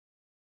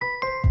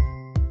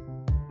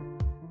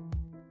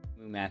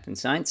Math and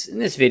Science. In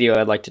this video,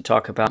 I'd like to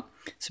talk about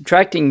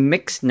subtracting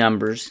mixed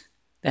numbers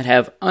that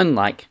have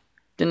unlike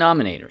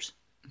denominators.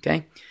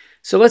 Okay,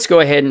 so let's go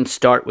ahead and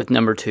start with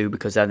number 2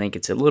 because I think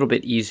it's a little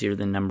bit easier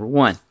than number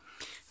 1.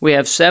 We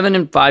have 7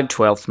 and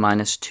 5/12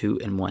 minus 2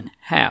 and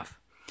 1/2.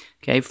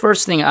 Okay,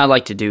 first thing I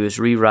like to do is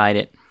rewrite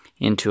it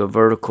into a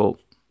vertical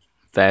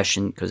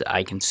fashion because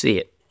I can see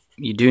it.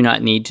 You do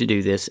not need to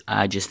do this.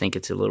 I just think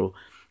it's a little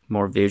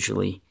more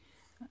visually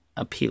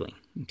appealing.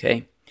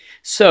 Okay,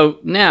 so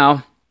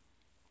now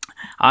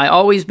I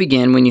always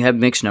begin when you have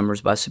mixed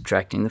numbers by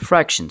subtracting the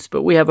fractions,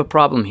 but we have a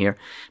problem here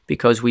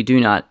because we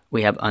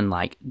have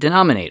unlike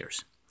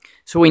denominators.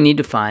 So we need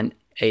to find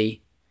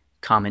a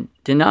common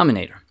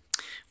denominator.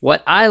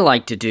 What I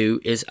like to do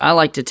is I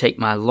like to take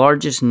my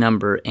largest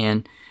number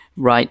and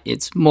write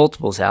its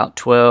multiples out,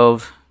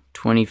 12,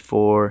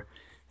 24,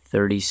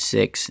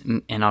 36,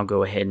 and I'll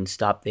go ahead and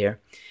stop there.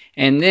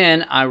 And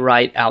then I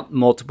write out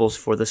multiples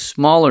for the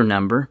smaller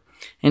number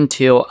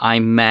until I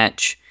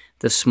match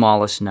the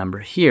smallest number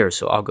here.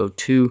 So I'll go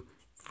 2,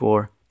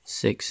 4,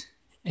 6,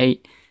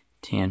 8,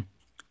 10,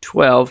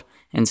 12,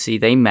 and see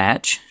they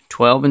match,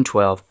 12 and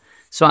 12.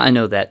 So I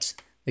know that's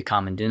the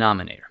common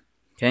denominator.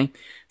 Okay,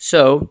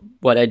 so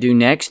what I do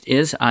next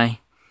is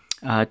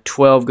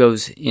 12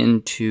 goes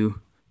into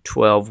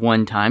 12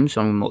 one time, so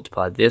I'm going to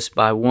multiply this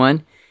by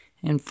 1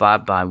 and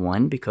 5 by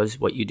 1 because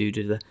what you do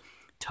to the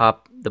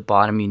top, the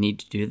bottom, you need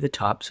to do to the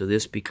top. So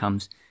this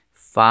becomes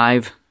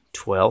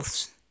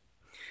 5/12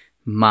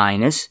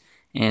 minus,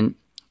 and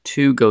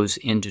 2 goes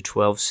into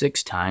 12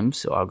 6 times,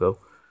 so I'll go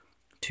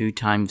 2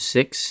 times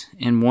 6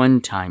 and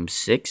 1 times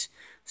 6,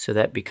 so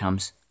that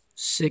becomes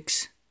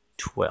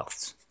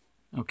 6/12.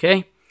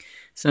 Okay,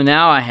 so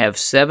now I have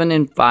 7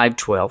 and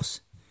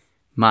 5/12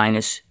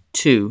 minus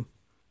 2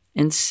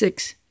 and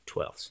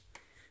 6/12.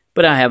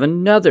 But I have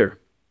another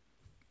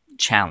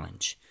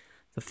challenge.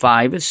 The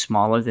 5 is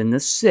smaller than the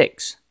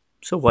 6,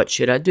 so what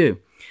should I do?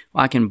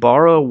 Well, I can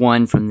borrow a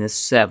 1 from this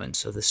 7,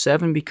 so the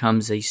 7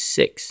 becomes a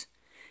 6.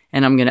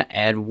 And I'm going to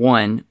add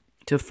 1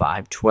 to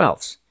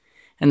 5/12.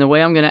 And the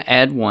way I'm going to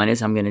add 1 is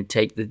I'm going to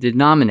take the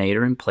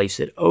denominator and place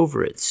it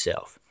over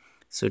itself.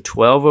 So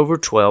 12 over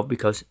 12,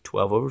 because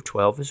 12 over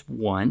 12 is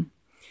 1.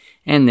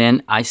 And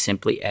then I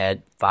simply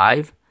add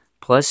 5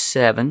 plus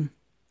 5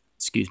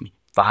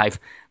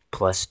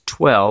 plus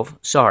 12,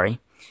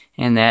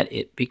 and that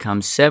it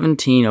becomes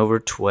 17 over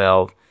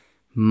 12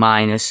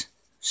 minus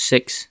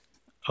 6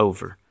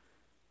 over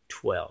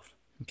 12.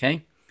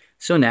 Okay,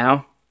 so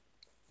now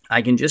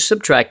I can just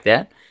subtract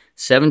that.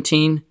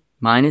 17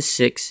 minus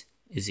 6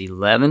 is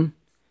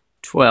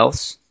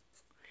 11/12,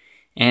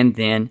 and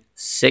then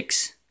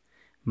 6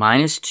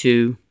 minus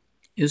 2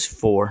 is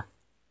 4,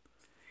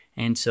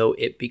 and so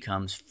it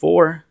becomes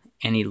 4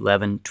 and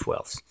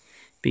 11/12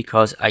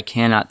 because I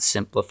cannot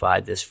simplify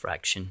this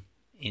fraction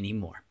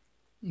anymore.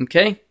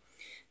 Okay,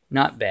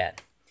 not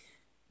bad.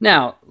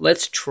 Now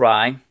let's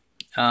try,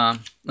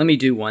 let me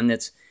do one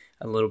that's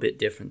a little bit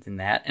different than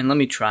that, and let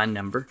me try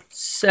number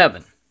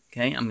 7.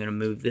 Okay, I'm going to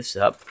move this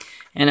up,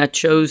 and I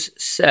chose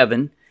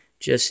 7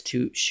 just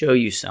to show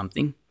you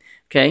something.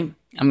 Okay,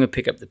 I'm going to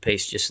pick up the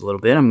pace just a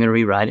little bit. I'm going to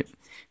rewrite it.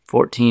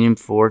 14 and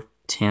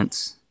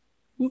 4/10,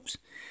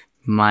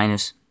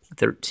 minus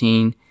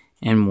 13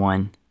 and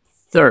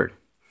 1/3.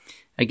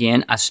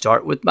 Again, I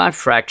start with my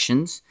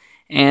fractions,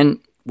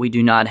 and we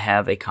do not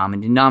have a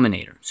common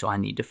denominator, so I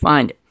need to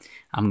find it.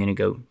 I'm going to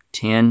go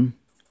 10,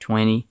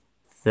 20,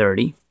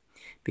 30,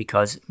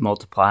 because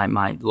multiply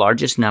my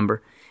largest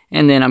number,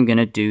 and then I'm going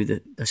to do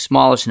the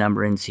smallest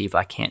number and see if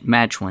I can't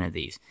match one of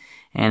these.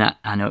 And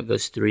I know it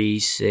goes 3,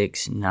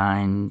 6,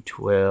 9,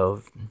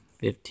 12,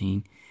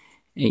 15,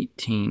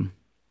 18,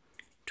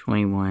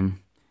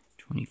 21,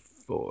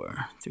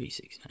 24, 3,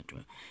 6, 9,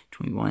 12,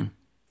 21,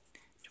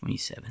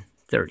 27,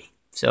 30.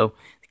 So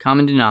the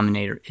common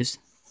denominator is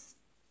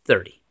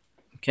 30.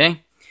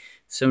 Okay,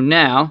 so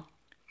now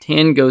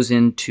 10 goes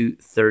into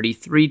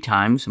 33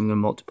 times. I'm going to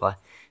multiply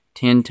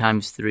 10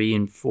 times 3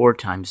 and 4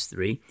 times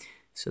 3.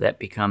 So that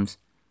becomes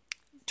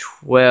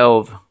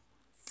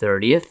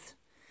 12/30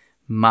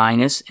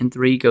 minus, and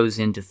 3 goes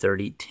into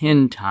 30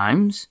 10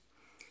 times.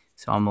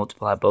 So I'll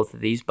multiply both of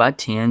these by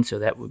 10, so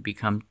that would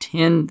become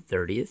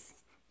 10/30.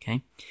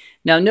 Okay.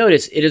 Now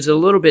notice it is a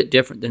little bit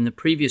different than the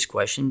previous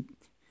question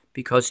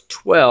because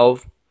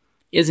 12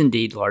 is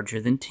indeed larger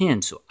than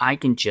 10, so I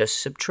can just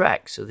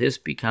subtract. So this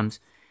becomes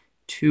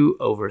 2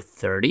 over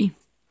 30,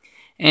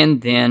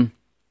 and then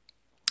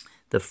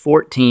the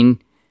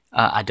 14,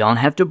 I don't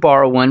have to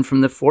borrow 1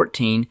 from the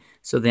 14,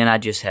 so then I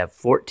just have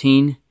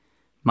 14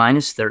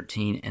 minus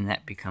 13, and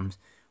that becomes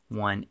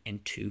 1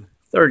 and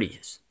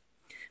 2/30.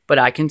 But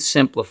I can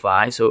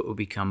simplify, so it will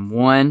become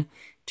 1,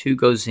 2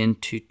 goes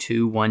into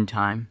 2 one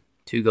time,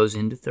 2 goes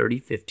into 30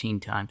 15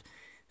 times,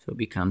 so it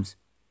becomes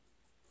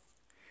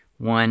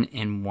 1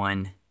 and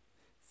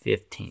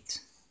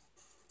 1/15.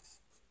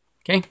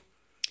 Okay,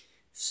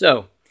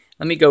 so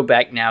let me go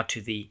back now to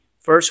the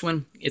first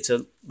one. It's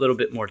a little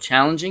bit more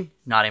challenging,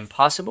 not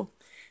impossible,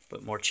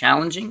 but more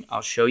challenging.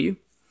 I'll show you.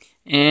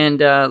 And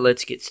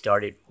let's get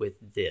started with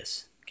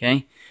this.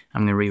 Okay,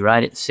 I'm going to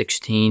rewrite it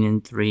 16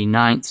 and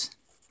 3/9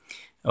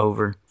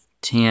 over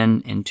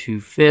 10 and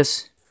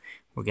 2/5.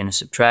 We're going to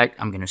subtract.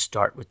 I'm going to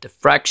start with the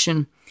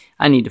fraction.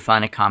 I need to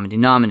find a common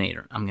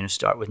denominator. I'm going to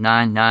start with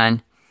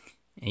 9,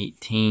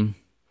 18,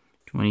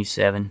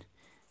 27,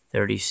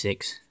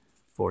 36,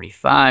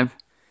 45.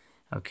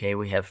 Okay,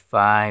 we have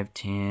 5,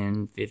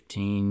 10,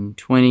 15,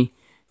 20,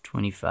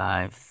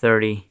 25,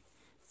 30,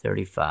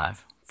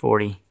 35,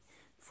 40,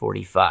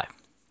 45.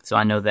 So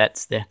I know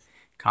that's the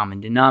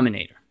common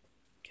denominator.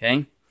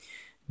 Okay,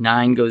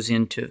 9 goes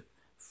into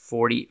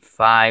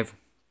 45.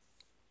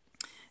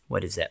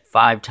 What is that?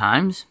 5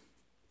 times.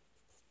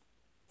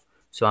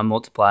 So I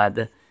multiplied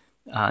the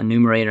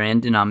numerator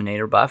and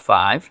denominator by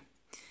 5.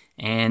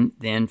 And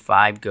then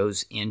 5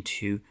 goes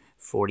into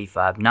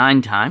 45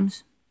 9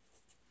 times.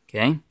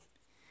 Okay.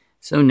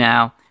 So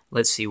now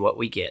let's see what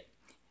we get.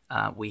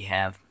 We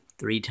have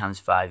 3 times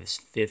 5 is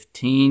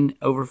 15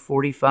 over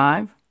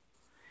 45.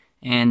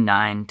 And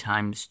 9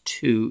 times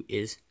 2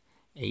 is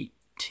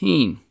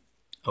 18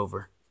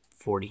 over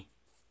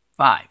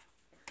 45.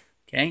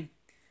 Okay.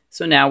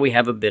 So now we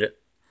have a bit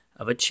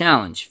of a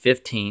challenge.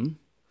 15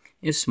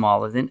 is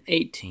smaller than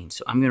 18.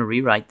 So I'm going to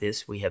rewrite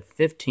this. We have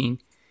 15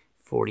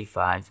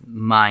 45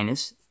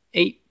 minus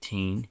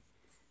 18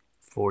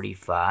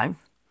 45.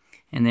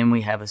 And then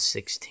we have a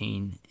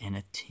 16 and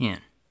a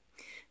 10.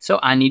 So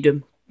I need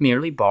to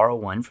merely borrow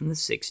 1 from the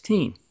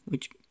 16,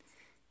 which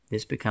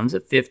this becomes a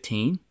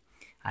 15.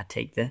 I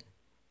take the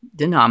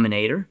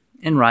denominator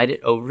and write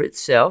it over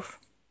itself.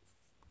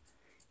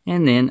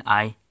 And then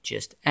I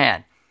just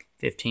add.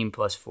 15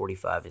 plus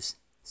 45 is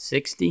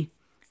 60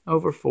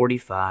 over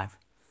 45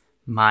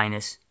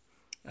 minus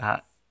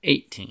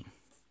 18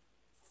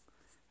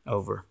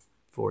 over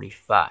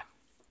 45.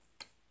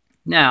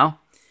 Now,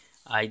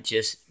 I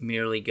just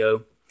merely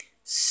go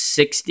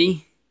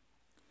 60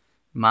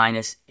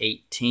 minus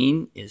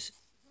 18 is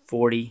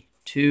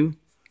 42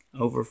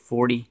 over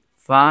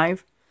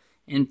 45,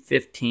 and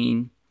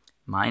 15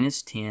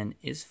 minus 10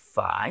 is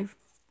 5.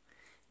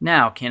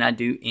 Now, can I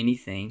do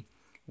anything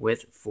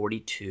with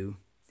 42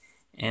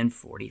 and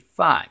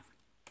 45?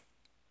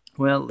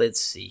 Well, let's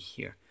see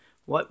here.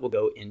 What will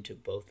go into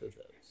both of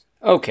those?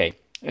 Okay,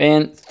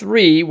 and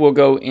 3 will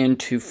go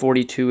into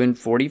 42 and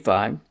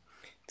 45.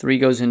 3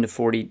 goes into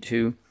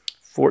 42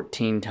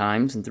 14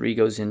 times, and 3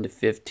 goes into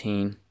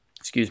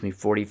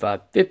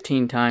 45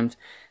 15 times,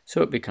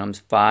 so it becomes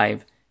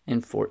 5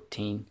 and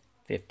 14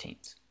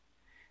 15ths.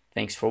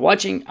 Thanks for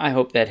watching. I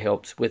hope that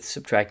helps with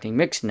subtracting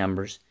mixed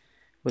numbers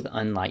with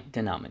unlike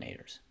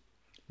denominators.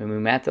 Moo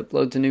Math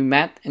uploads a new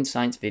math and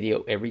science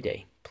video every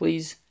day.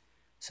 Please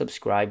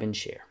subscribe and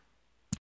share.